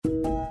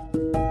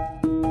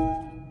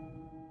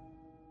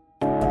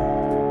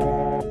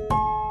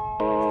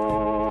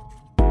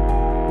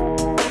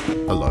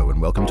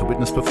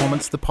Witness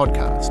Performance, the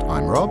podcast.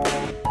 I'm Rob.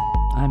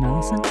 I'm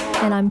Alison.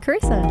 And I'm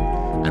Carissa.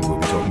 And we'll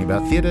be talking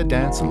about theatre,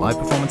 dance and live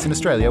performance in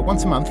Australia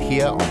once a month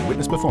here on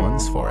Witness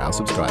Performance for our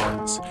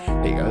subscribers.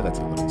 There you go, that's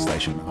a little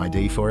station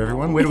ID for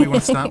everyone. Where do we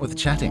want to start with the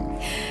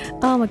chatting?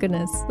 Oh my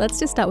goodness. Let's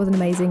just start with an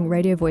amazing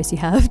radio voice you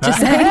have.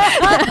 Just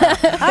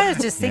I was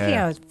just thinking,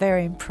 I was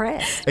very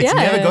impressed. It's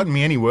never gotten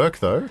me any work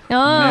though. Never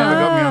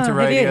got me onto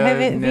radio.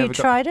 Have you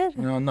tried it?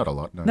 No, not a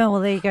lot. No. No,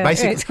 well, there you go.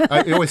 Basically,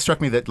 it always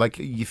struck me that like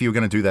if you were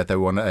going to do that, they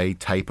want a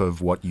tape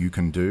of what you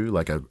can do,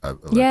 like a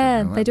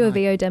they do a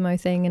VO demo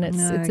thing, and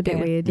it's a bit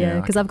weird,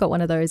 because I've got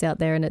one of those out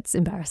there, and it's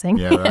embarrassing.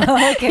 Yeah,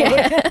 right. Okay.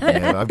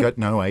 Yeah, I've got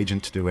no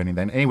agent to do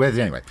anything.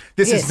 Anyway,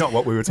 this is not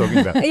what we were talking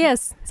about.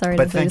 Yes, sorry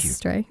but to thank lose you.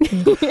 Stray.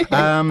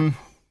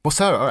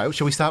 All right,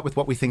 shall we start with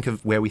what we think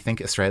of where we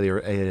think Australia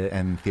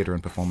and theatre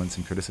and performance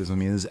and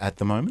criticism is at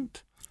the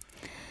moment?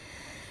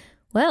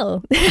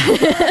 Well,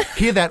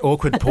 hear that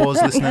awkward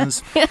pause,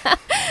 listeners?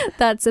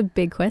 That's a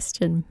big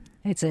question.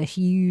 It's a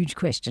huge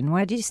question.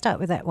 Why did you start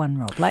with that one,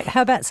 Rob? Like,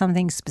 how about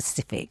something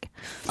specific?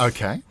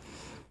 Okay.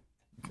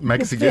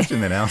 Make a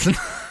suggestion then, Alison.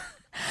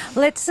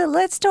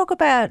 Let's talk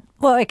about,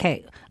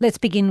 let's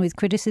begin with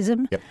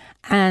criticism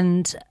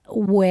and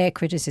where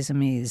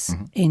criticism is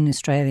in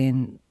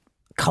Australian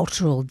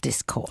cultural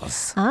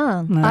discourse.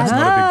 That's not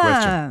a big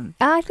question.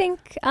 I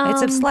think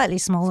it's a slightly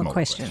smaller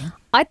question.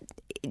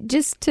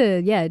 Just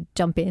to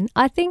jump in,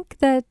 I think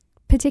that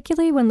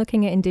particularly when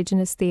looking at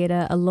Indigenous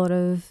theatre,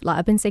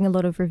 I've been seeing a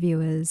lot of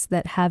reviewers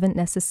that haven't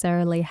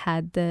necessarily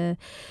had the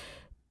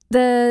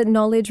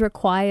knowledge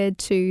required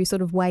to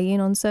sort of weigh in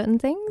on certain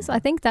things. I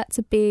think that's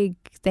a big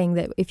thing,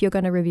 that if you're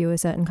going to review a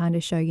certain kind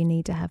of show, you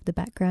need to have the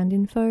background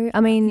info.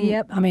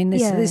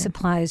 This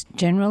applies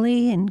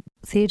generally in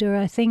theatre,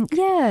 I think.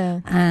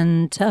 Yeah.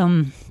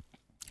 And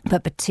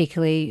but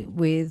particularly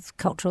with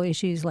cultural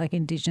issues like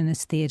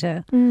Indigenous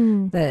theatre,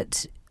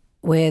 that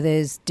where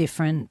there's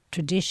different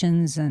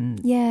traditions and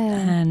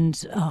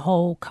a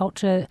whole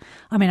culture.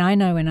 I mean, I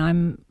know when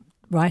I'm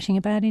writing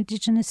about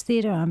Indigenous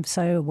theatre, I'm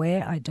so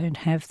aware I don't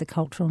have the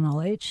cultural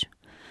knowledge.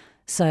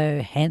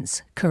 So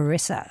hence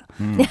Carissa,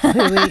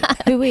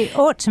 who we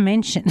ought to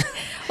mention,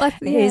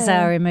 is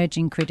our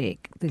emerging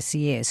critic this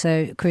year.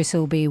 So Carissa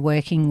will be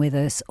working with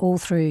us all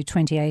through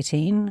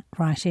 2018,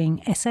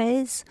 writing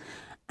essays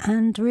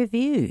and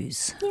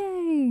reviews.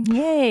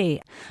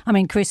 Yay. I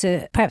mean,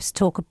 Carissa, perhaps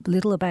talk a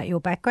little about your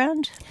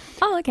background.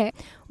 Oh, okay.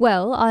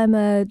 Well, I'm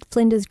a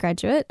Flinders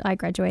graduate. I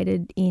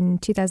graduated in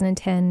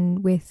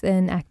 2010 with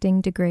an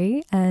acting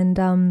degree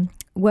and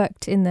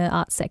worked in the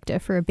arts sector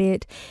for a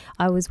bit.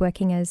 I was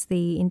working as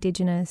the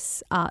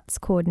Indigenous arts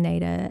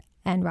coordinator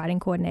and writing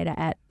coordinator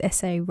at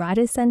SA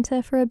Writers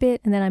Centre for a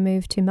bit, and then I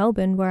moved to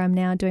Melbourne, where I'm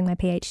now doing my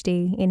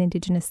PhD in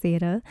Indigenous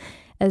theatre,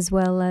 as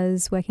well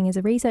as working as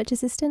a research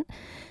assistant.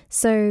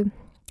 So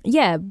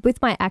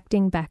with my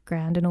acting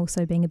background and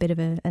also being a bit of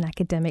an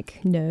academic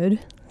nerd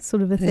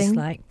sort of a thing. It's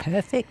like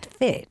perfect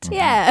fit.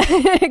 Yeah,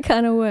 it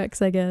kind of works,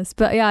 I guess.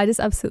 But I just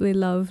absolutely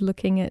love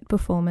looking at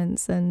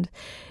performance and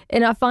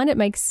I find it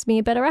makes me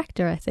a better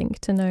actor, I think,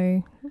 to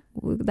know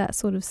that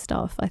sort of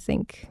stuff, I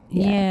think.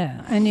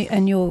 Yeah,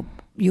 and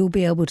you'll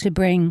be able to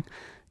bring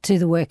to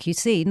the work you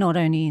see, not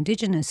only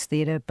Indigenous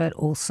theatre but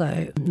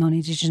also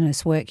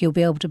non-Indigenous work. You'll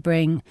be able to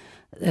bring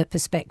a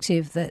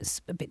perspective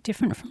that's a bit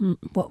different from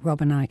what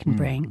Rob and I can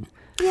bring.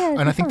 Yeah,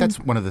 and I think that's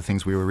one of the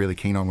things we were really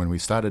keen on when we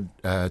started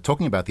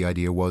talking about the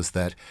idea was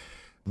that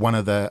one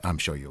of the, I'm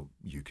sure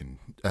you can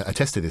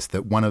attest to this,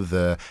 that one of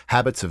the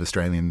habits of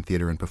Australian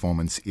theatre and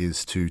performance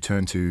is to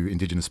turn to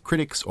Indigenous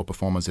critics or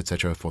performers,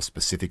 etc., for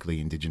specifically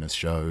Indigenous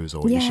shows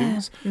or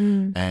issues.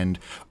 And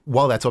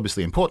while that's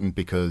obviously important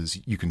because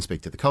you can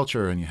speak to the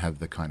culture and you have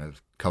the kind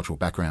of cultural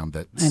background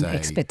that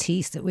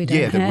expertise that we don't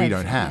have. that we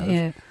don't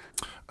have.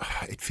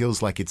 It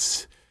feels like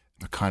it's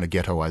a kind of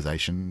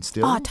ghettoisation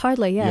still. Oh,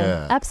 totally,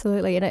 yeah,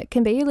 absolutely. And it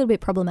can be a little bit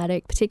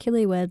problematic,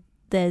 particularly where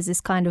there's this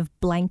kind of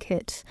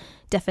blanket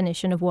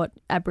definition of what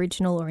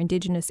Aboriginal or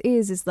Indigenous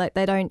is like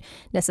they don't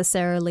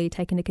necessarily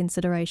take into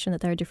consideration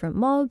that there are different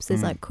mobs.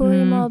 There's like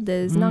Koori mob,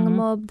 there's Nunga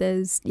mob,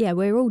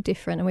 we're all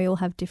different and we all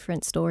have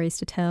different stories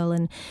to tell.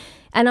 And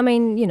I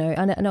mean,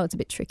 I know it's a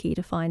bit tricky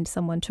to find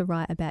someone to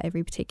write about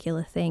every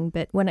particular thing,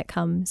 but when it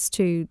comes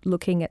to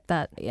looking at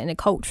that in a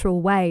cultural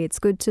way, it's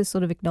good to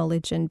sort of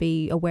acknowledge and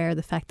be aware of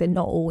the fact that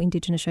not all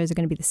Indigenous shows are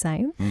going to be the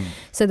same.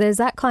 So there's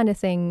that kind of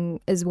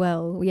thing as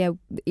well. Yeah,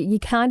 you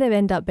kind of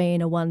end up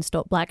being a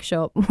one-stop black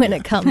shop when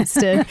it comes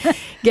to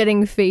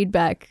getting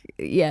feedback.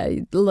 Yeah,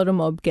 a lot of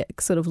mob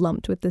get sort of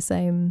lumped with the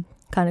same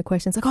kind of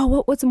questions, like,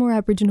 what's a more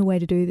Aboriginal way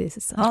to do this?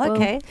 It's like,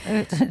 okay.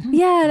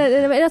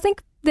 I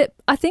think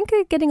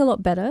they're getting a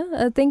lot better.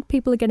 I think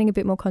people are getting a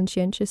bit more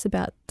conscientious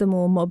about the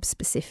more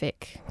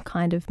mob-specific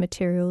kind of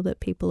material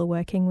that people are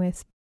working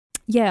with.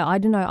 Yeah, I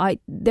don't know.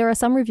 There are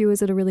some reviewers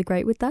that are really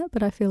great with that,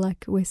 but I feel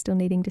like we're still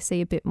needing to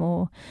see a bit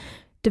more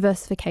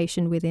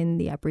diversification within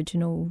the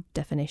Aboriginal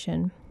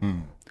definition.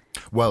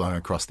 Well, and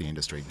across the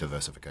industry,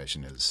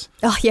 diversification is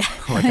like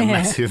a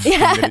massive thing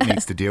that it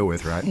needs to deal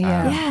with, right?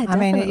 Yeah, I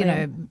mean,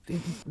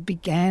 it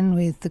began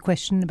with the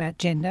question about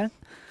gender.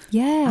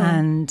 Yeah.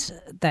 And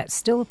that's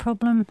still a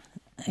problem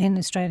in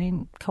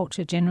Australian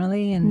culture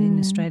generally and in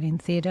Australian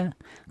theatre.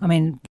 I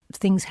mean,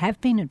 things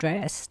have been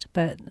addressed,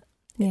 but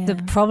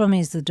the problem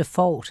is the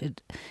default.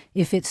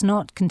 If it's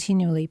not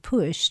continually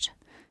pushed,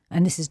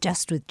 and this is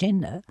just with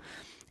gender,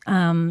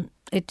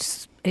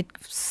 it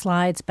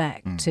slides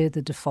back to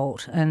the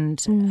default,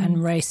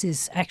 and race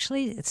is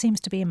actually, it seems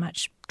to be a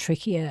much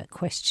trickier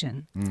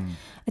question.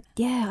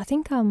 Yeah, I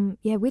think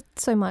with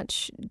so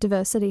much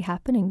diversity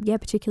happening,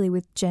 particularly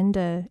with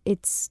gender,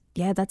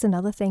 that's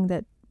another thing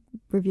that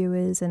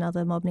reviewers and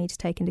other mob need to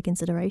take into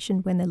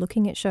consideration when they're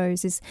looking at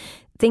shows, is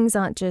things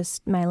aren't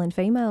just male and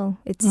female.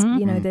 It's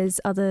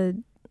there's other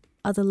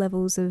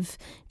levels of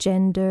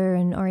gender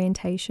and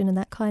orientation and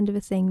that kind of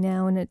a thing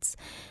now, and it's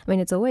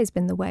always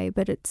been the way,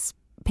 but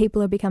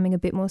people are becoming a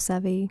bit more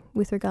savvy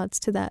with regards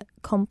to that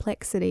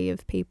complexity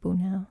of people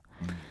now.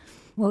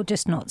 Well,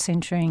 just not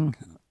centering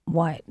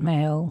white,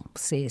 male,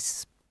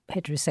 cis,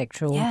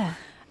 heterosexual,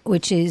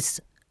 which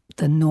is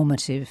the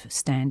normative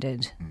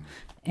standard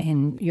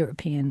in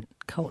European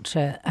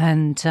culture.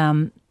 And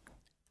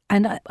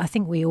I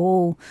think we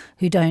all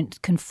who don't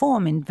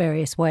conform in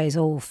various ways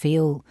all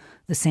feel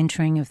the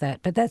centering of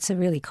that. But that's a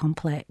really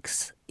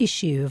complex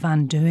issue of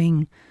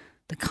undoing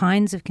the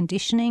kinds of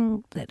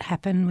conditioning that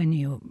happen when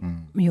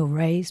you're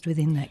raised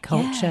within that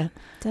culture.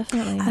 Yeah,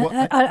 definitely.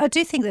 I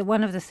do think that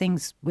one of the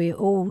things we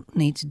all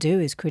need to do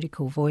as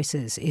critical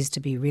voices is to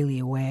be really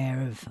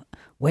aware of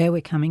where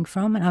we're coming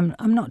from. And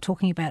I'm not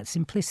talking about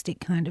simplistic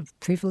kind of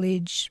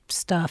privilege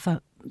stuff,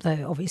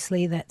 though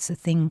obviously that's a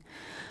thing,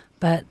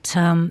 but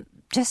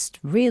just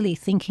really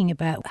thinking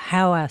about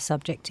how our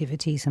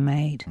subjectivities are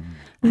made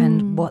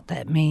and what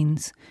that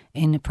means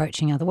in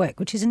approaching other work,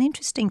 which is an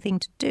interesting thing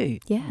to do.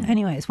 Yeah.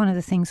 Anyway, it's one of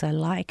the things I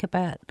like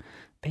about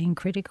being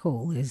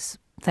critical, is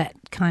that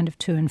kind of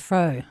to and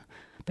fro.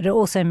 But it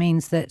also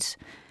means that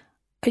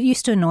it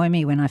used to annoy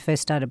me when I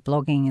first started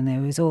blogging, and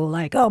there was all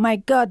like, oh my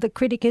God, the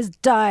critic has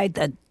died,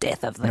 the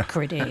death of the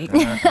critic.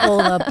 All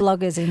the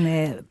bloggers in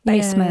their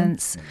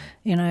basements,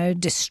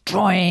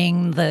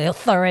 destroying the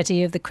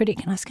authority of the critic.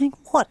 And I was going,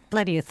 what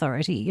bloody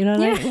authority?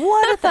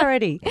 What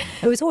authority?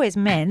 It was always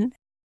men,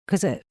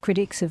 because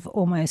critics have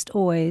almost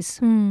always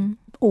been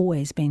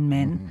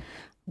men,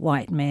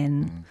 white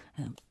men,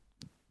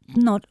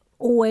 not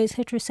always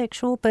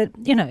heterosexual, but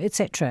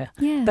etc.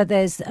 Yeah. But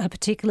there's a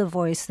particular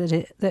voice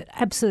that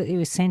absolutely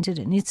was centred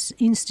and it's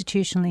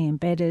institutionally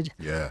embedded.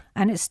 Yeah.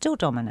 And it's still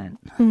dominant.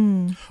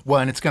 Well,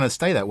 and it's going to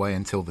stay that way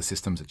until the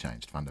systems are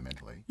changed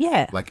fundamentally.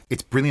 Yeah. Like,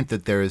 it's brilliant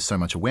that there is so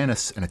much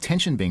awareness and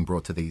attention being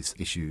brought to these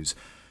issues,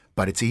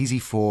 but it's easy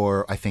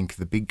for, I think,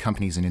 the big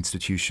companies and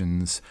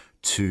institutions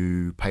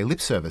to pay lip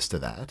service to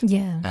that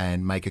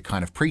and make a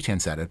kind of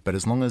pretense at it. But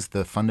as long as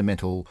the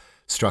fundamental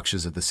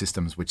structures of the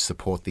systems which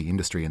support the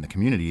industry and the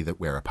community that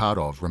we're a part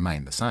of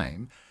remain the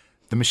same,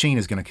 the machine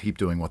is going to keep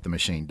doing what the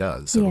machine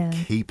does. So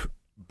it'll keep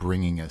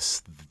bringing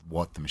us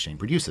what the machine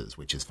produces,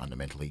 which is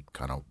fundamentally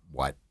kind of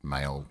white,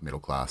 male,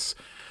 middle-class,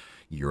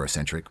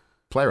 Eurocentric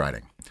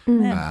playwriting.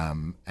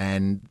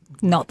 And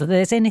not that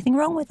there's anything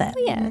wrong with that.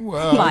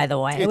 Well, by the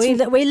way, we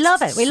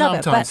love it. We love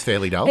it. Sometimes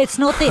fairly dull. It's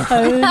not the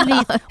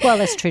only. Well,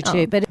 that's true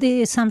too. But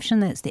the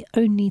assumption that it's the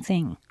only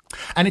thing.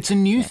 And it's a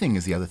new thing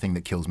is the other thing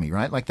that kills me,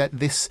 right? Like that.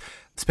 This,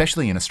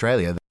 especially in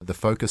Australia, the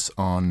focus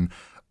on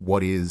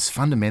what is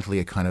fundamentally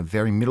a kind of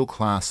very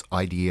middle-class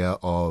idea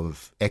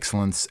of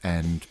excellence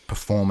and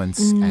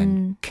performance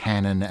and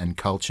canon and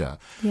culture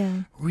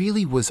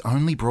really was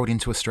only brought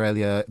into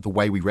Australia the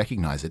way we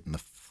recognise it in the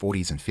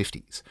 40s and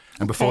 50s.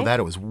 And before that,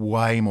 it was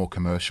way more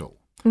commercial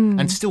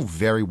and still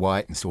very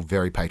white and still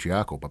very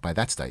patriarchal. But by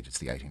that stage, it's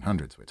the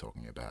 1800s we're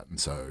talking about. And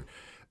so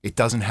it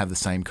doesn't have the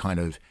same kind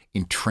of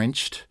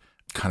entrenched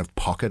kind of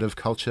pocket of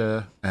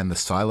culture and the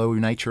silo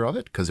nature of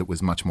it, because it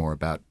was much more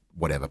about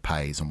whatever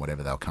pays and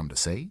whatever they'll come to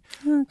see.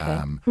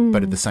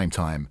 But at the same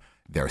time,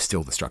 there are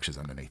still the structures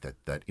underneath it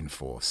that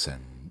enforce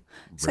and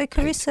So,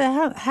 repeat.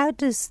 Carissa, how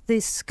does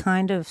this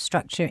kind of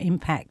structure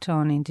impact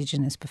on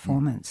Indigenous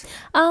performance?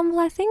 Well,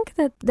 I think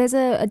that there's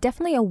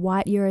definitely a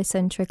white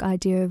Eurocentric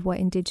idea of what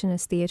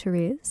Indigenous theatre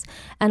is.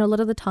 And a lot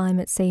of the time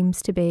it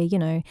seems to be,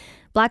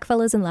 black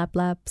fellas and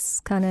lap-laps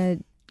kind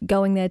of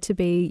going there to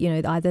be,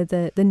 either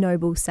the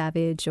noble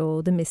savage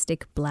or the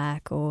mystic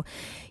black or,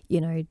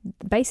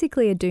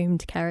 basically a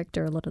doomed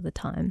character a lot of the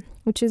time,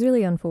 which is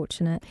really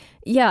unfortunate.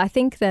 Yeah, I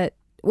think that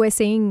we're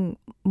seeing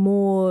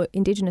more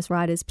Indigenous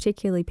writers,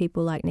 particularly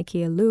people like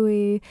Keir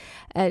Lee.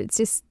 It's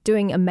just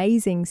doing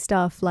amazing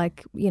stuff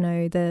like,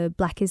 the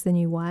Black is the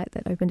New White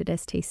that opened at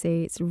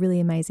STC. It's a really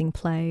amazing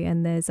play.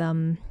 And there's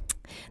going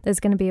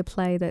to be a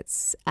play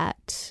that's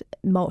at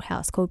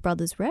Malthouse called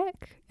Brothers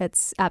Wreck.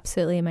 It's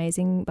absolutely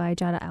amazing by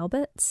Jada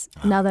Alberts,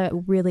 another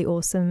really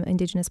awesome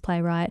Indigenous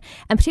playwright,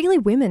 and particularly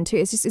women too.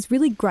 It's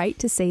really great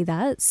to see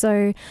that.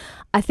 So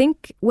I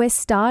think we're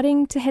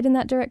starting to head in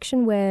that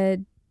direction where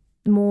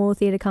more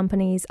theatre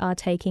companies are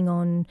taking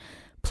on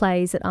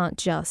plays that aren't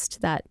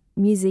just that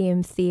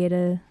museum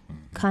theatre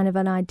kind of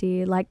an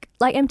idea. Like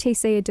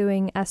MTC are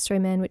doing Astro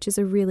Man, which is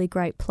a really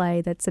great play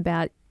that's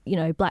about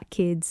black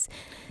kids.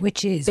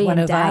 Which is being one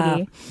of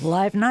daggy. our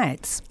live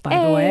nights,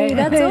 by the way.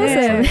 That's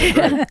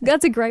awesome.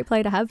 That's a great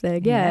play to have there,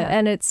 yeah.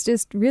 And it's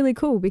just really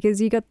cool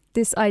because you got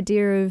this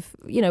idea of,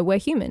 we're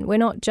human. We're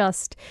not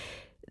just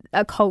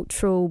a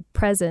cultural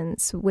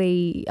presence.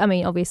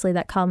 Obviously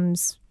that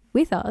comes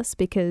with us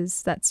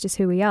because that's just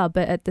who we are.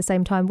 But at the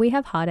same time, we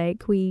have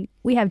heartache. We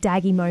have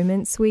daggy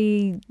moments.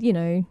 We,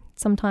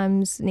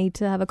 sometimes need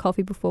to have a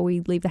coffee before we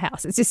leave the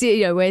house. It's just,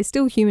 we're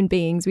still human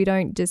beings. We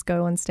don't just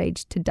go on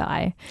stage to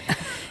die.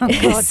 Oh,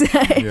 God.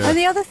 And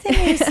the other thing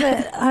is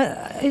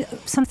that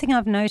something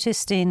I've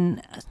noticed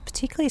in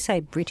particularly, say,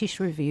 British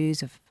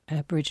reviews of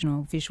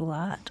Aboriginal visual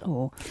art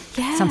or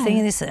something,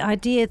 in this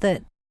idea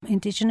that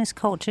Indigenous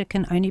culture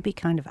can only be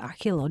kind of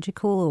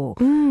archaeological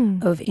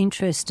or of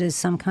interest as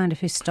some kind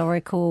of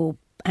historical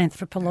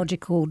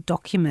anthropological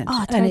document.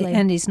 Oh, totally.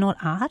 and is not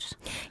art.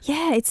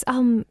 Yeah, it's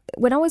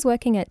when I was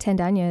working at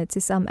Tandanya, it's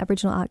this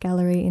Aboriginal art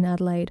gallery in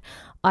Adelaide.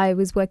 I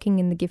was working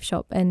in the gift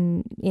shop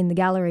and in the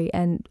gallery,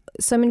 and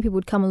so many people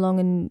would come along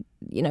and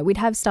we'd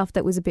have stuff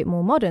that was a bit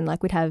more modern,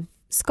 like we'd have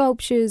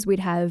sculptures, we'd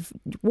have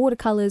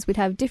watercolors, we'd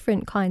have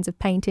different kinds of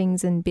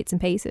paintings and bits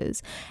and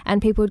pieces,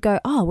 and people would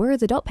go, oh, where are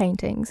the dot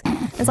paintings?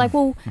 It's like,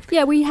 well,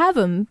 yeah, we have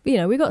them,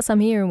 we got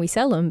some here and we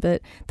sell them,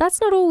 but that's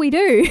not all we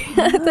do.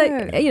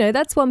 No.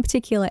 That's one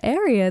particular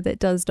area that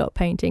does dot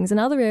paintings.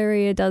 Another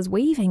area does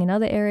weaving.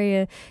 Another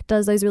area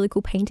does those really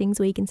cool paintings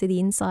where you can see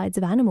the insides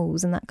of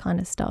animals and that kind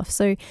of stuff.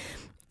 So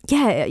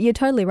yeah, you're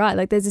totally right.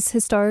 Like there's this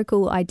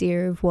historical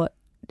idea of what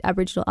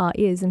Aboriginal art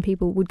is, and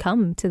people would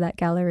come to that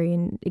gallery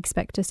and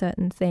expect a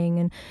certain thing.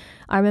 And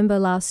I remember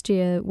last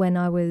year when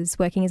I was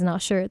working as an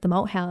usher at the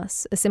Malt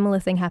House, a similar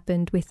thing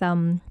happened with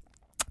there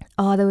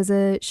was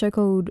a show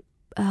called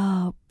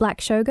Black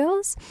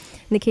Showgirls,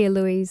 Nakia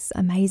Louie's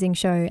amazing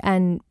show,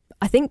 and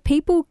I think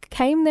people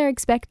came there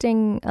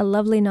expecting a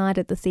lovely night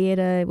at the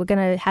theatre. We're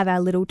going to have our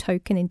little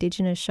token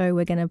Indigenous show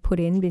we're going to put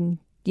in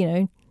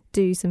and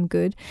do some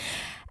good.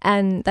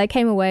 And they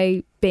came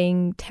away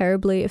being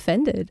terribly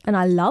offended, and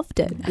I loved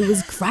it. It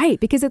was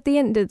great because at the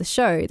end of the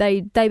show,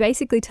 they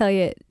basically tell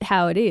you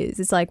how it is.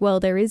 It's like,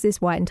 well, there is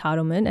this white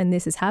entitlement and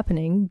this is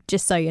happening,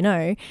 just so you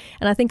know.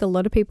 And I think a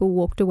lot of people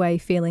walked away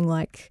feeling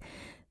like,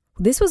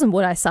 this wasn't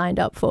what I signed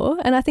up for.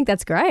 And I think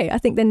that's great. I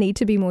think there need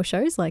to be more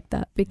shows like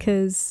that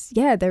because,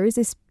 yeah, there is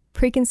this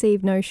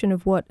preconceived notion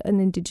of what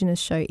an Indigenous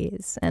show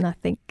is. And I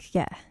think,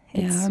 I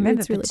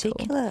remember a really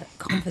particular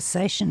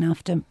conversation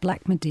after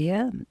Black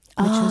Medea,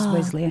 which was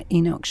Wesley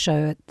Enoch's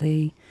show at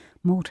the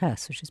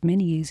Malthouse, which was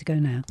many years ago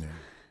now,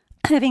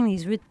 having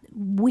these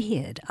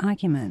weird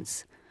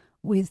arguments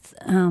with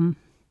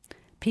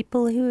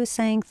people who were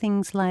saying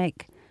things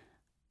like,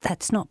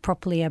 that's not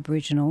properly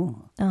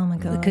Aboriginal. Oh, my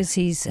God. Because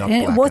he's...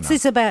 what's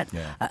this about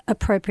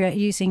appropriate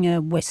using a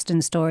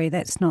Western story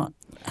that's not...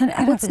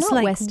 it's not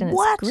like, Western,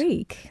 what? It's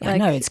Greek. I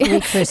know, it's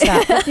Greek for a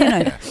start. But,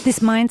 this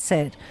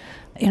mindset...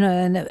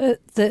 and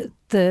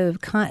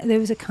there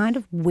was a kind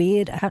of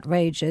weird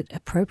outrage at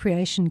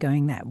appropriation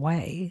going that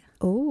way.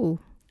 Oh,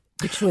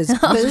 which was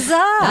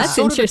bizarre. That's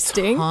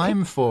interesting.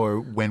 Time for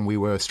when we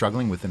were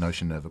struggling with the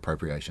notion of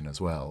appropriation as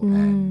well,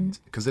 and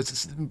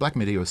because Black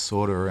Medea was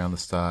sort of around the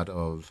start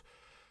of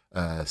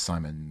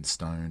Simon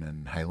Stone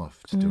and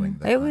Hayloft doing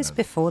that. It was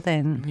before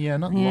then. Yeah,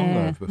 not long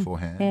though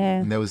beforehand. Yeah.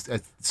 And there was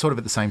sort of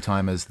at the same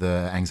time as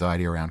the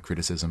anxiety around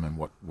criticism and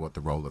what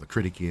the role of the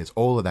critic is.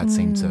 All of that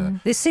seemed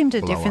to This seemed a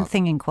blow different up.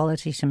 thing in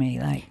quality to me.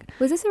 Like,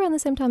 was this around the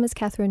same time as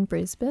Catherine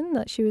Brisbane?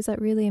 That she was that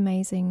really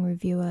amazing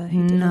reviewer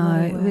who did a lot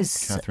of it work?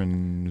 was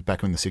Catherine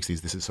back in the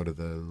 60s. This is sort of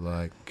the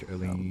late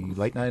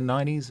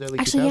 90s, early 2000s.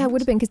 Actually, yeah, it would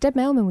have been because Deb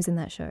Mailman was in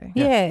that show.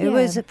 Yeah, it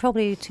was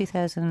probably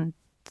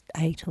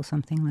 2008 or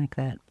something like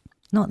that.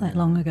 Not that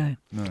long ago.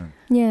 No.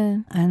 Yeah.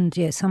 And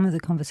some of the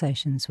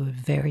conversations were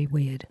very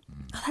weird.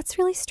 Oh, that's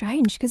really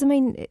strange because,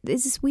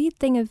 there's this weird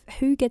thing of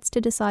who gets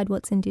to decide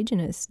what's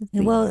Indigenous.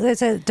 Well,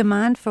 there's a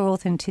demand for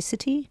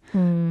authenticity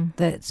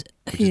that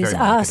is is very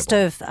asked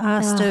of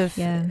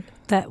marketable.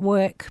 that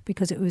work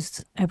because it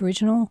was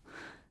Aboriginal.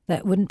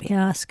 That wouldn't be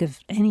asked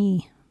of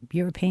any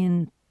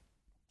European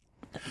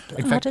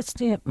In artist.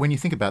 fact, when you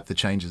think about the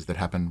changes that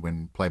happened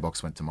when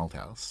Playbox went to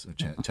Malthouse,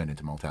 turned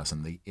into Malthouse,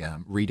 and the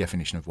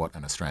redefinition of what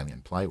an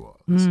Australian play was,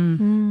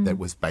 that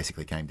was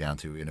basically came down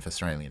to, if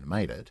Australian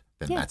made it,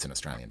 then that's an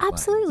Australian play.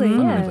 Absolutely,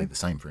 Fundamentally the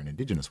same for an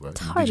Indigenous work.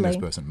 Totally. An Indigenous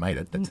person made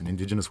it, that's an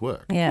Indigenous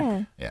work.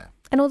 Yeah.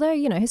 And although,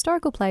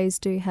 historical plays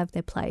do have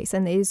their place,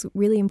 and it is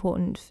really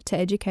important to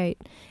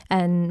educate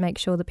and make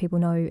sure that people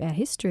know our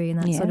history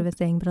and that sort of a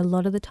thing, but a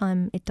lot of the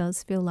time it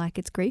does feel like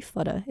it's grief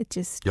fodder. It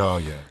just...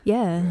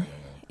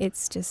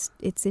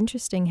 It's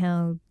interesting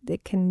how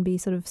it can be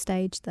sort of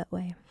staged that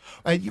way.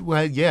 A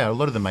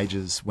lot of the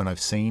majors, when I've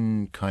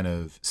seen kind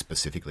of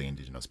specifically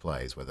Indigenous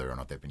plays, whether or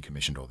not they've been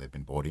commissioned or they've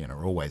been brought in,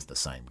 are always the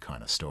same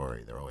kind of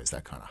story. They're always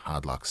that kind of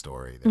hard luck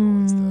story. They're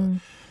always the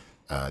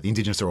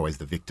Indigenous are always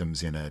the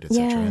victims in it,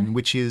 etc. And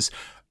which is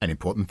an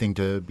important thing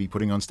to be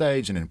putting on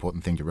stage, and an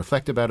important thing to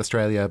reflect about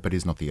Australia, but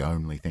is not the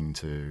only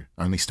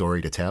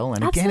story to tell.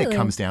 And again, it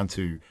comes down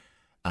to,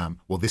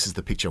 this is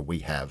the picture we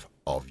have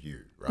of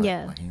you, right?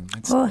 Yeah. Like,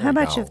 Well, how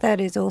much dull. of that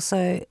is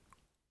also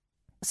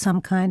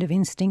some kind of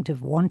instinct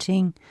of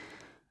wanting?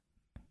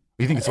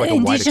 You think it's like a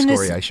white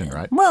excoriation,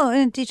 right? Well,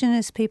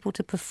 Indigenous people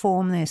to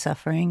perform their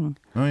suffering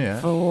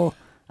for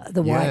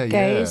the white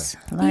gaze.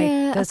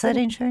 Like, does that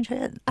enter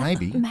it?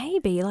 Maybe.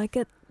 Maybe. Like,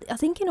 I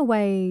think in a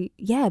way,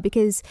 yeah,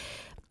 because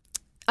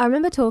I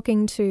remember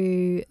talking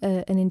to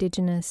an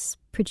Indigenous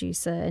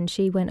producer, and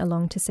she went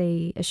along to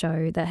see a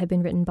show that had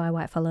been written by a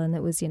white fella, and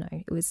it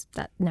was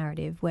that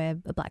narrative where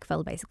a black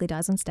fella basically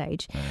dies on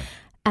stage. Yeah.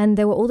 And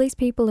there were all these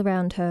people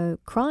around her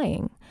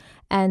crying,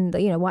 and,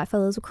 white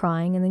fellas were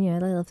crying, and then,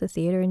 they left the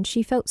theatre, and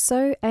she felt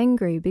so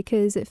angry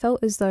because it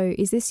felt as though,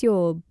 is this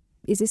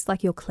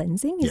like your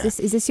cleansing? Is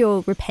this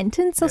your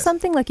repentance or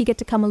something? Like, you get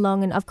to come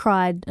along and I've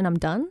cried and I'm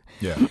done.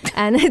 Yeah.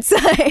 And it's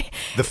like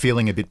the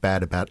feeling a bit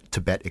bad about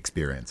Tibet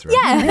experience, right?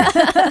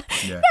 Yeah.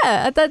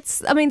 Yeah.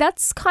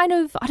 That's kind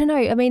of, I don't know.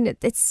 I mean,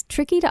 it's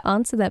tricky to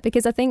answer that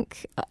because I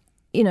think,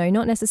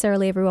 not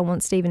necessarily everyone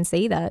wants to even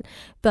see that,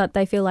 but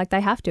they feel like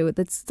they have to.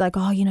 It's like,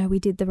 we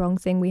did the wrong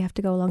thing. We have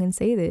to go along and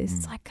see this.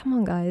 It's like, come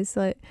on, guys.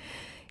 Like,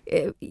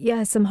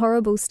 some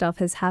horrible stuff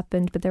has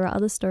happened, but there are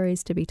other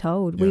stories to be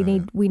told.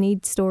 Yeah. We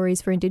need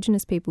stories for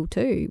Indigenous people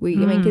too. I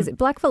mean, because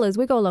blackfellas,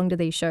 we go along to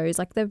these shows.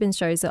 Like, there have been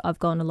shows that I've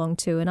gone along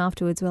to, and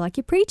afterwards we're like,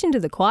 you're preaching to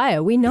the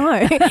choir. We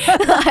know,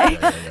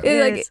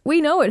 like we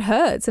know it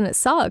hurts and it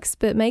sucks.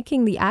 But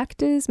making the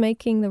actors,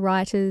 making the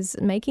writers,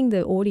 making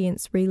the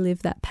audience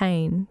relive that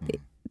pain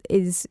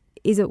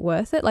is it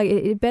worth it? Like,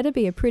 it better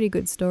be a pretty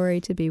good story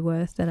to be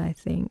worth it, I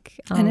think.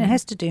 And it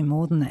has to do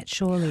more than that,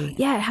 surely.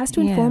 Yeah, it has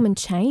to inform and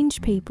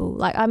change people.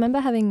 Like, I remember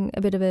having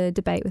a bit of a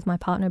debate with my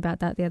partner about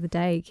that the other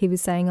day. He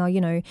was saying,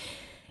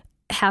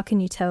 how can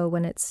you tell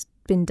when it's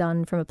been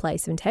done from a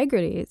place of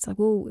integrity? It's like,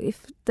 well,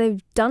 if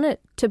they've done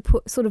it to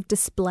sort of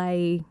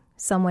display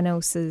someone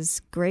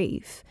else's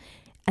grief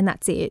and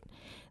that's it,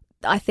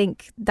 I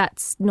think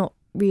that's not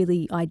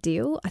really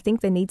ideal. I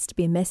think there needs to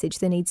be a message.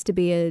 There needs to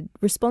be a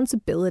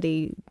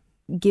responsibility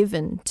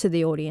given to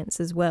the audience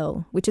as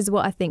well, which is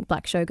what I think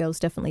Black Showgirls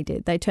definitely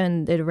did. They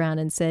turned it around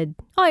and said,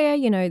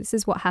 this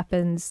is what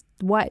happens.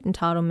 White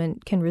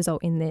entitlement can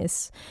result in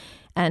this.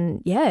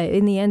 And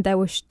in the end, they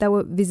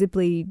were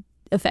visibly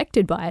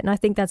affected by it, and I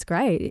think that's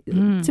great.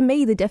 To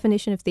me, the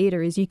definition of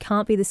theatre is you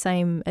can't be the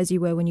same as you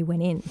were when you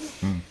went in.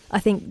 I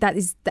think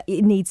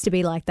it needs to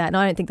be like that, and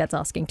I don't think that's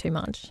asking too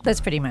much.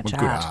 That's pretty much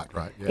good art,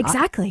 right? Yeah.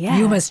 Exactly, yeah.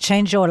 You must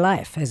change your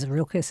life, as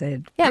Rilke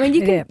said. Yeah, I mean,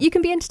 you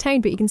can be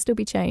entertained, but you can still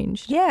be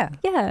changed. Yeah.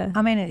 Yeah.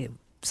 I mean,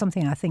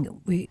 something I think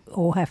we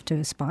all have to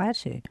aspire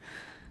to.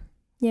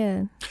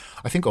 Yeah.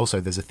 I think also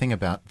there's a thing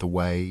about the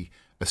way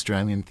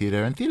Australian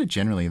theatre and theatre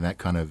generally in that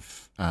kind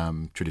of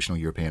traditional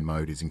European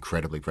mode is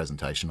incredibly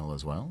presentational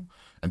as well.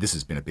 And this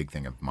has been a big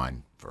thing of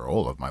mine for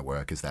all of my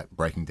work, is that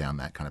breaking down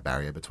that kind of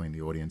barrier between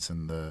the audience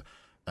and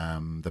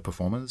the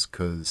performers,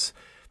 because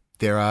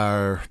there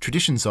are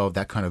traditions of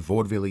that kind of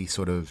vaudeville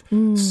sort of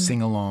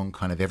sing-along,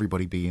 kind of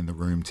everybody be in the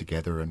room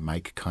together and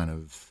make kind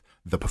of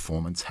the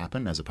performance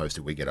happen, as opposed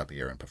to we get up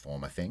here and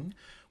perform a thing,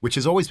 which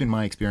has always been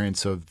my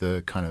experience of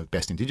the kind of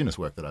best Indigenous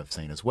work that I've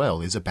seen as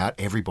well, is about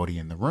everybody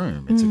in the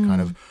room. It's a kind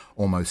of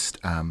almost,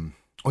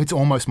 it's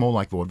almost more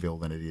like vaudeville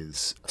than it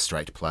is a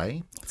straight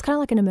play. It's kind of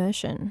like an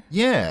immersion.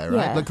 Yeah, right.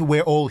 Yeah. Like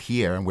we're all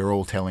here and we're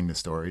all telling the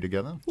story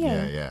together.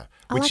 Yeah.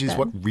 Which is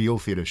what real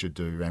theatre should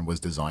do and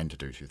was designed to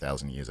do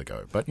 2,000 years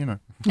ago. But,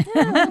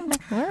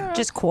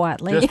 Just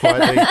quietly.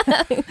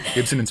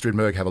 Ibsen and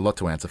Strindberg have a lot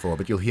to answer for,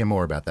 but you'll hear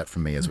more about that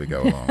from me as we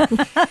go along.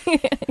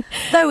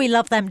 Though we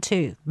love them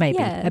too, maybe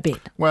a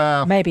bit.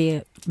 Well,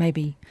 maybe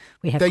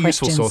we have they're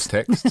questions. Useful source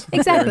texts.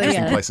 Exactly. They're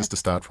interesting places to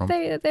start from.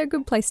 They're a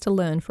good place to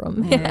learn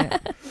from. Yeah.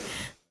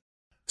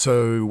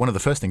 So one of the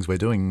first things we're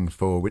doing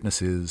for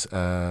Witness is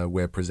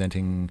we're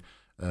presenting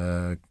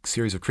a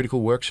series of critical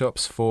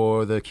workshops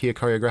for the Keir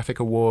Choreographic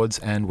Awards,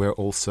 and we're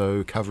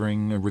also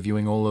covering and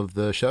reviewing all of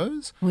the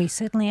shows. We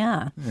certainly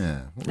are.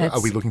 Yeah.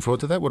 Are we looking forward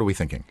to that? What are we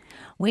thinking?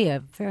 We are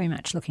very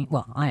much looking,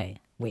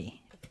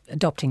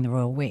 adopting the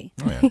royal we.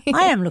 Oh, yeah.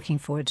 I am looking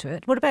forward to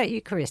it. What about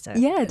you, Carissa?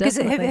 Yeah,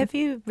 definitely. Have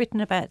you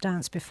written about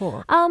dance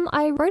before?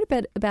 I wrote a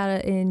bit about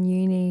it in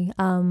uni,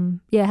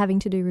 having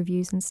to do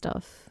reviews and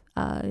stuff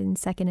in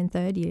second and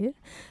third year.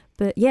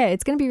 But yeah,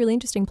 it's going to be really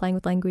interesting playing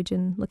with language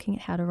and looking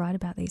at how to write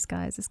about these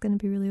guys. It's going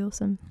to be really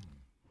awesome.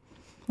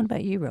 What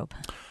about you, Rob?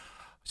 I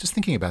was just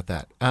thinking about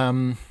that. I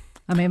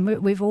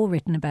mean, we've all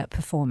written about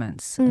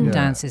performance and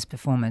dance's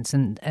performance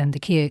and the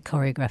Keir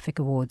Choreographic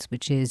Awards,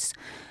 which is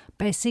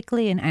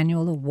basically an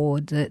annual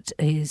award that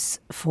is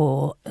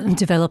for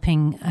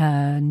developing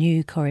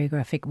new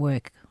choreographic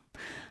work.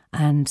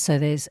 And so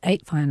there's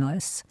 8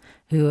 finalists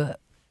who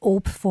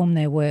all perform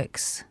their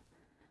works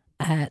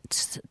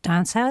at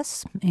Dance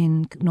House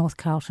in North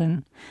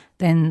Carlton.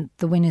 Then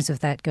the winners of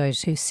that go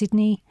to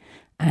Sydney,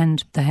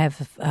 and they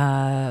have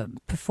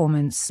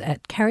performance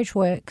at Carriage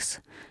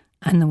Works,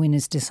 and the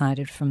winners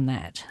decided from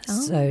that.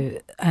 So,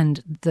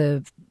 and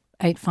the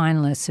 8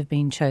 finalists have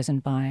been chosen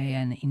by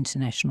an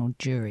international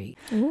jury.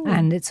 Ooh.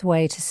 And it's a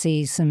way to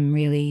see some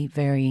really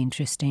very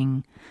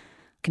interesting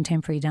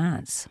contemporary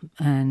dance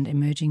and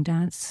emerging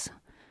dance.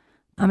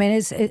 I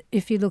mean,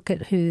 if you look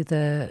at who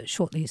the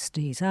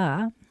shortlistees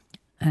are,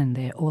 and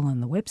they're all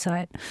on the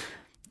website,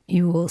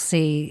 you will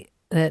see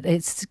that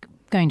it's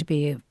going to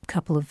be a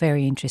couple of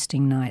very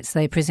interesting nights.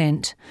 They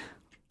present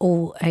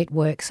all 8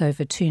 works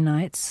over 2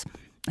 nights,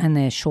 and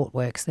they're short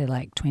works. They're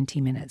like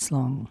 20 minutes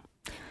long.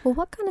 Well,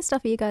 what kind of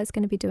stuff are you guys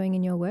going to be doing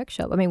in your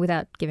workshop? I mean,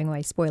 without giving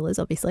away spoilers,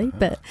 obviously,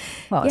 but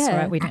well, it's all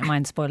right. We don't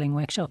mind spoiling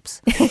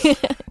workshops.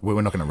 Well,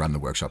 we're not going to run the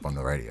workshop on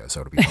the radio,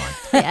 so it'll be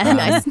fine. Yeah,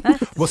 nice.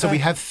 Well, so we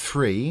have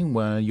 3.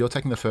 Well, you're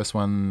taking the first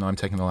one, I'm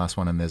taking the last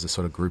one, and there's a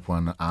sort of group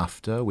one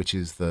after, which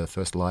is the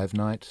first live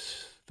night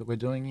that we're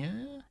doing,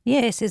 yeah?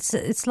 Yes,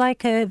 it's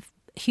like a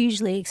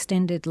hugely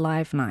extended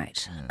live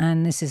night,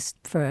 and this is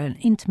for an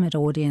intimate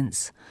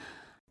audience.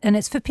 And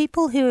it's for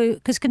people who,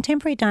 because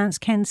contemporary dance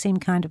can seem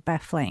kind of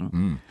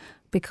baffling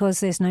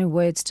because there's no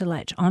words to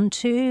latch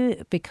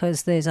onto,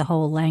 because there's a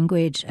whole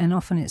language, and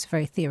often it's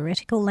very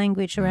theoretical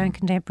language around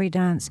contemporary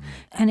dance,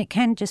 and it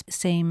can just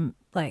seem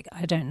like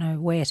I don't know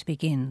where to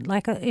begin.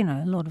 Like, a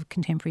lot of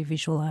contemporary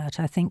visual art,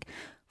 I think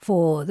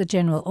for the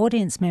general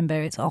audience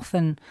member, it's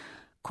often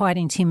quite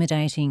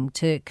intimidating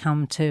to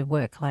come to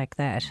work like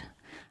that.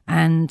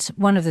 And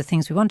one of the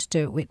things we want to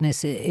do at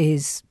Witness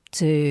is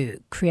to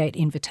create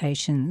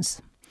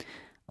invitations,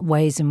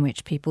 ways in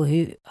which people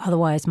who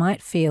otherwise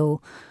might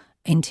feel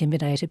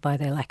intimidated by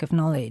their lack of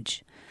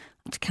knowledge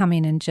to come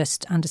in and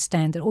just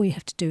understand that all you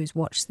have to do is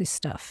watch this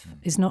stuff,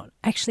 is not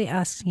actually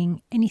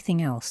asking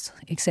anything else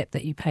except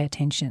that you pay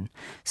attention.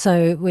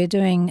 So we're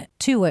doing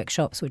 2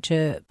 workshops which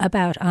are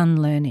about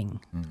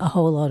unlearning a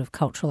whole lot of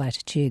cultural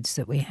attitudes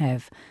that we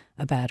have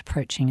about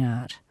approaching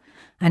art.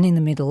 And in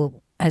the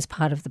middle, as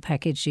part of the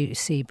package, you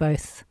see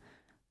both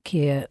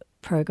Keir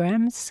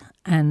programs,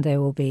 and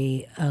there will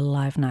be a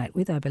live night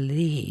with, I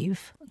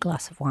believe, a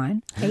glass of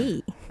wine.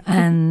 Hey.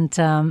 And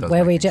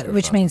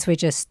which means we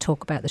just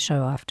talk about the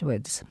show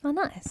afterwards. Oh,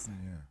 nice.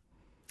 Yeah.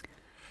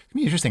 It'd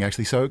be interesting,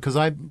 actually. So, because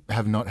I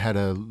have not had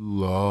a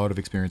lot of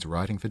experience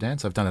writing for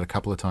dance. I've done it a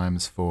couple of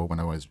times for when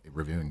I was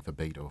reviewing for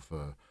Beat, or for,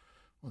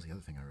 what was the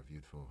other thing I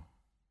reviewed for?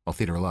 Oh,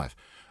 Theatre Alive.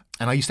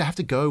 And I used to have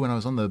to go when I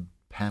was on the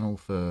panel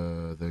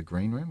for the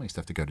Green Room. I used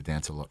to have to go to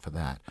dance a lot for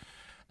that.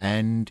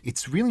 And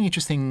it's really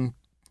interesting,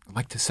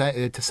 like to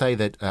say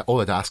that all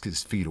it asks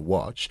is for you to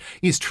watch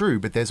is true,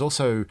 but there's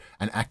also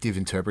an active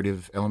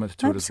interpretive element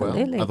to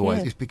Absolutely, it as well.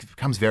 Otherwise, yeah. it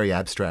becomes very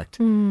abstract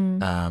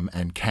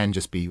and can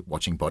just be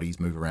watching bodies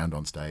move around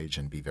on stage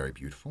and be very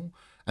beautiful.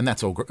 And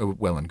that's all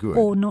well and good.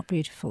 Or not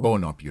beautiful. Or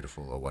not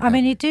beautiful, or whatever. I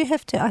mean, you do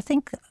have to, I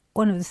think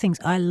one of the things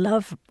I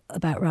love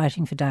about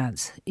writing for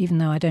dance, even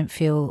though I don't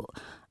feel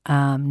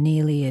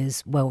nearly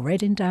as well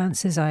read in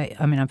dance as I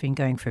mean, I've been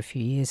going for a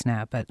few years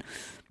now, but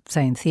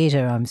say in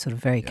theatre, I'm sort of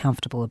very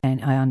comfortable,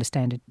 and I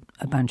understand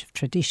a bunch of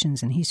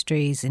traditions and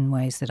histories in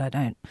ways that I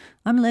don't.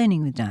 I'm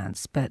learning with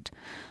dance, but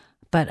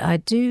I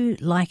do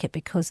like it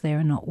because there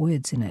are not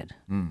words in it.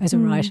 As a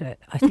writer,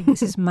 I think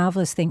this is a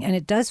marvellous thing, and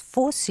it does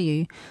force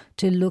you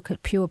to look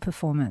at pure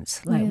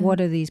performance. Like, what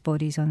are these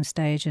bodies on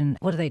stage, and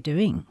what are they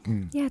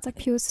doing? Yeah, it's like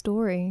pure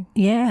story.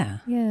 Yeah,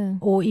 Yeah.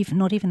 or even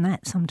not even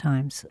that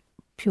sometimes.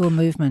 Pure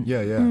movement.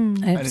 Yeah, yeah.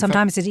 And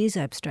sometimes it is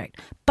abstract,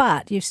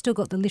 but you've still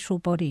got the literal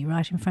body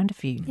right in front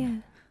of you. Yeah.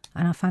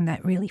 And I find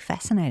that really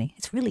fascinating.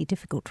 It's really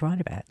difficult to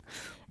write about.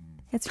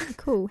 It's really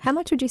cool. How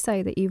much would you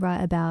say that you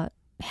write about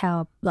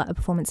how like a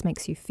performance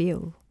makes you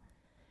feel?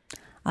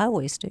 I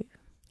always do.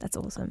 That's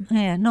awesome.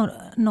 Yeah,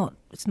 not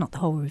it's not the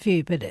whole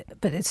review, but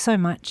it's so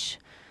much.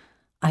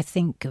 I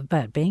think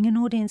about being an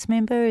audience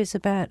member is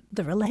about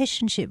the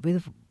relationship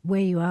with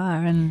where you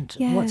are and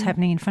what's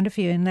happening in front of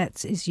you, and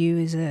that is you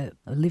as a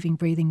living,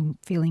 breathing,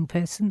 feeling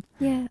person.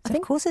 Yeah, so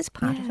of course it's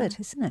part of it,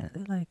 isn't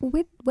it? Like,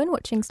 when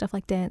watching stuff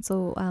like dance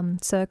or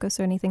circus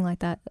or anything like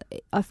that,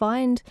 I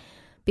find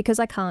because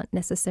I can't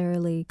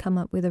necessarily come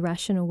up with a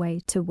rational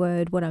way to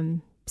word what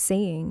I'm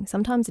seeing,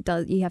 sometimes it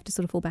does. You have to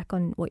sort of fall back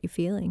on what you're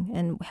feeling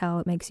and how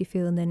it makes you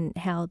feel, and then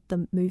how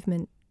the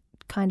movement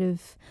kind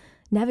of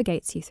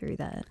navigates you through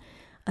that.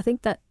 I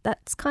think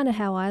that's kind of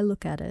how I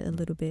look at it a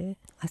little bit.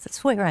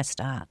 That's where I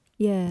start.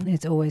 Yeah.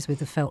 It's always with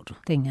the felt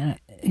thing, and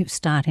you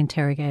start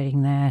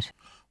interrogating that.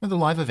 Well, the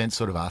live event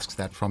sort of asks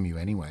that from you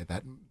anyway.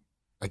 That,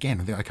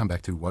 again, I come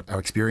back to what our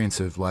experience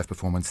of live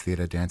performance,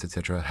 theatre, dance,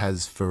 etc.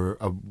 has for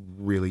a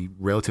really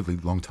relatively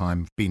long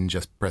time been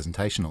just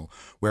presentational,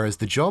 whereas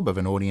the job of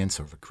an audience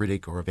or of a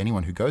critic or of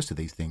anyone who goes to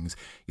these things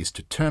is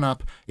to turn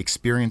up,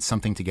 experience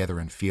something together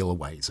and feel a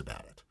ways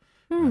about it.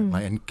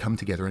 And come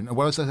together. And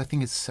what I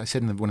think I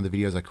said in one of the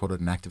videos, I called it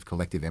an act of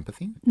collective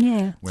empathy.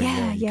 Yeah.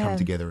 Where you come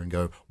together and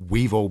go,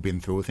 we've all been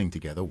through a thing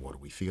together. What do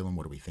we feel and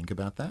what do we think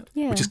about that?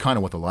 Yeah. Which is kind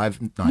of what the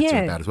live nights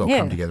are about as well. Yeah.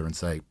 Come together and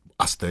say,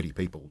 us 30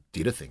 people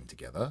did a thing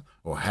together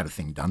or had a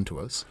thing done to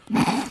us.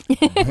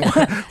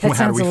 That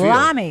sounds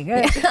alarming.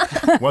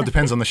 Well, it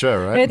depends on the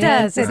show, right? It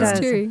does. This is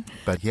true.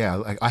 But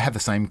yeah, I have the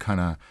same kind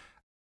of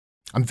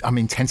I'm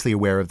intensely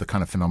aware of the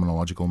kind of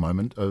phenomenological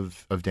moment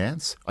of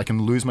dance. I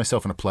can lose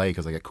myself in a play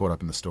because I get caught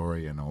up in the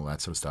story and all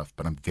that sort of stuff,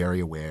 but I'm very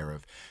aware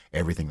of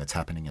everything that's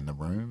happening in the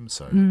room.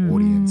 So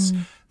audience,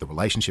 the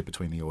relationship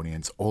between the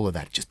audience, all of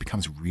that just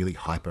becomes really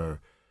hyper,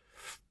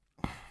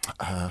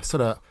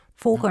 sort of...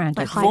 Foreground.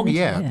 Exactly.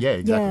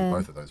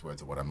 Both of those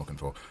words are what I'm looking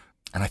for.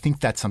 And I think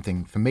that's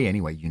something, for me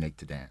anyway, unique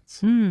to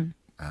dance.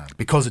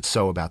 Because it's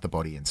so about the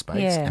body in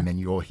space, and then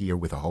you're here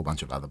with a whole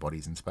bunch of other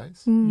bodies in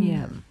space.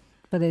 Yeah.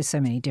 But there's so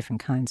many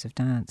different kinds of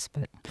dance.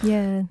 But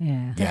yeah,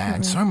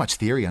 and so much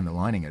theory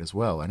underlining it as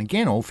well. And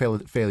again, all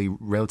fairly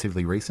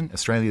relatively recent.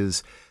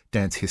 Australia's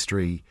dance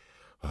history,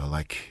 or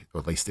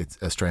at least it's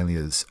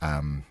Australia's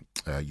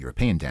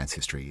European dance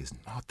history is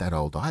not that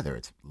old either.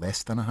 It's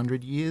less than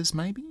 100 years,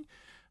 maybe.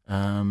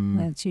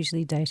 That's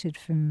usually dated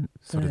from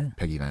sort of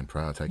Peggy Van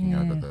Praagh taking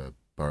over the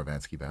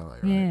Borovansky Ballet,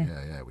 right?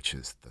 Yeah, which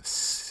is the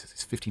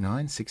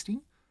 59, 60?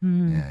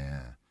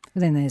 Yeah. But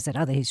then there's that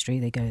other history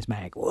that goes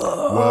back.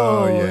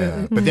 Whoa,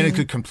 yeah. But then it's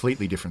a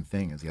completely different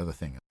thing is the other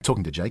thing.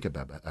 Talking to Jacob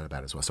about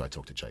it as well. So I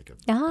talked to Jacob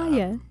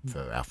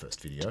for our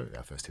first video,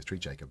 our first history,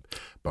 Jacob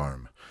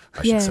Bohm,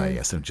 I should say.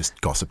 Yes, I'm just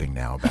gossiping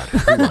now about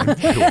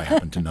who I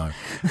happen to know.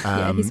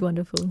 He's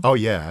wonderful. Oh,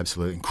 yeah,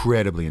 absolutely.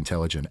 Incredibly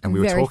intelligent. And we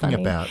were talking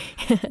about,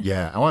 and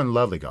a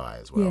lovely guy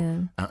as well. Yeah.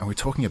 And we're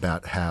talking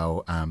about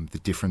how the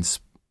difference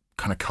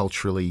kind of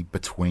culturally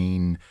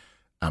between...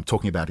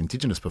 talking about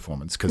Indigenous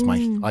performance, because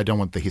I don't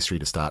want the history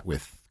to start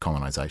with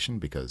colonisation,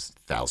 because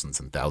thousands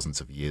and thousands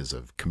of years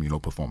of communal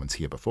performance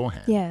here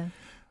beforehand,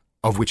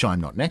 of which I'm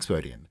not an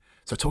expert in.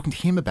 So talking to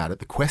him about it,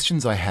 the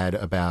questions I had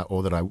about,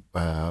 or that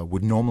I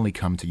would normally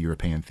come to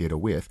European theatre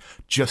with,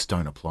 just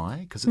don't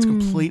apply, because it's a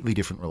completely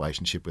different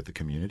relationship with the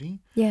community.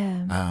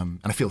 Yeah.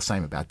 And I feel the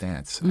same about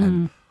dance.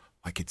 And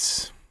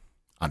it's...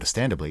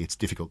 Understandably, it's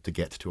difficult to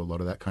get to a lot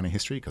of that kind of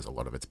history because a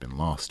lot of it's been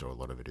lost or a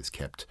lot of it is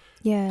kept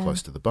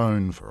close to the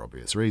bone for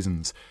obvious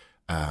reasons.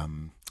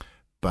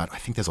 But I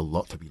think there's a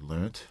lot to be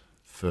learnt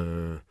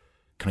for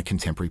kind of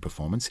contemporary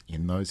performance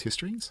in those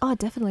histories. Oh,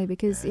 definitely,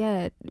 because,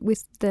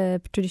 with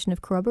the tradition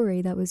of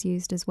corroboree, that was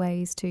used as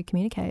ways to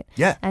communicate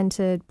and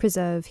to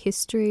preserve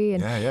history.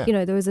 And,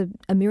 there was a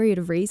myriad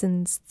of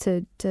reasons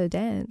to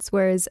dance,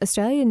 whereas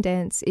Australian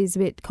dance is a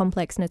bit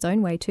complex in its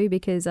own way too,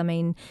 because,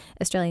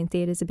 Australian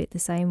theatre is a bit the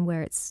same,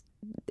 where its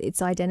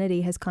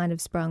identity has kind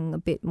of sprung a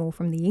bit more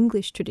from the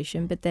English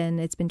tradition, but then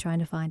it's been trying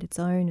to find its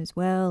own as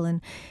well.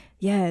 And,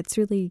 it's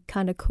really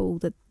kind of cool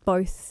that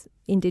both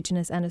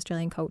Indigenous and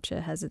Australian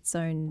culture has its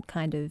own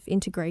kind of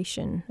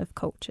integration of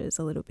cultures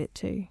a little bit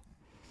too.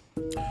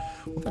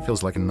 Well, that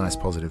feels like a nice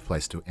positive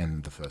place to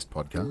end the first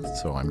podcast.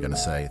 So I'm going to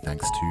say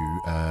thanks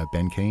to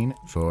Ben Keane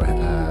for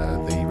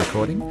the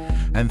recording,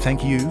 and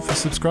thank you for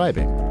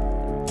subscribing.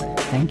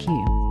 Thank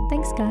you.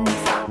 Thanks,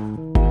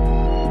 guys.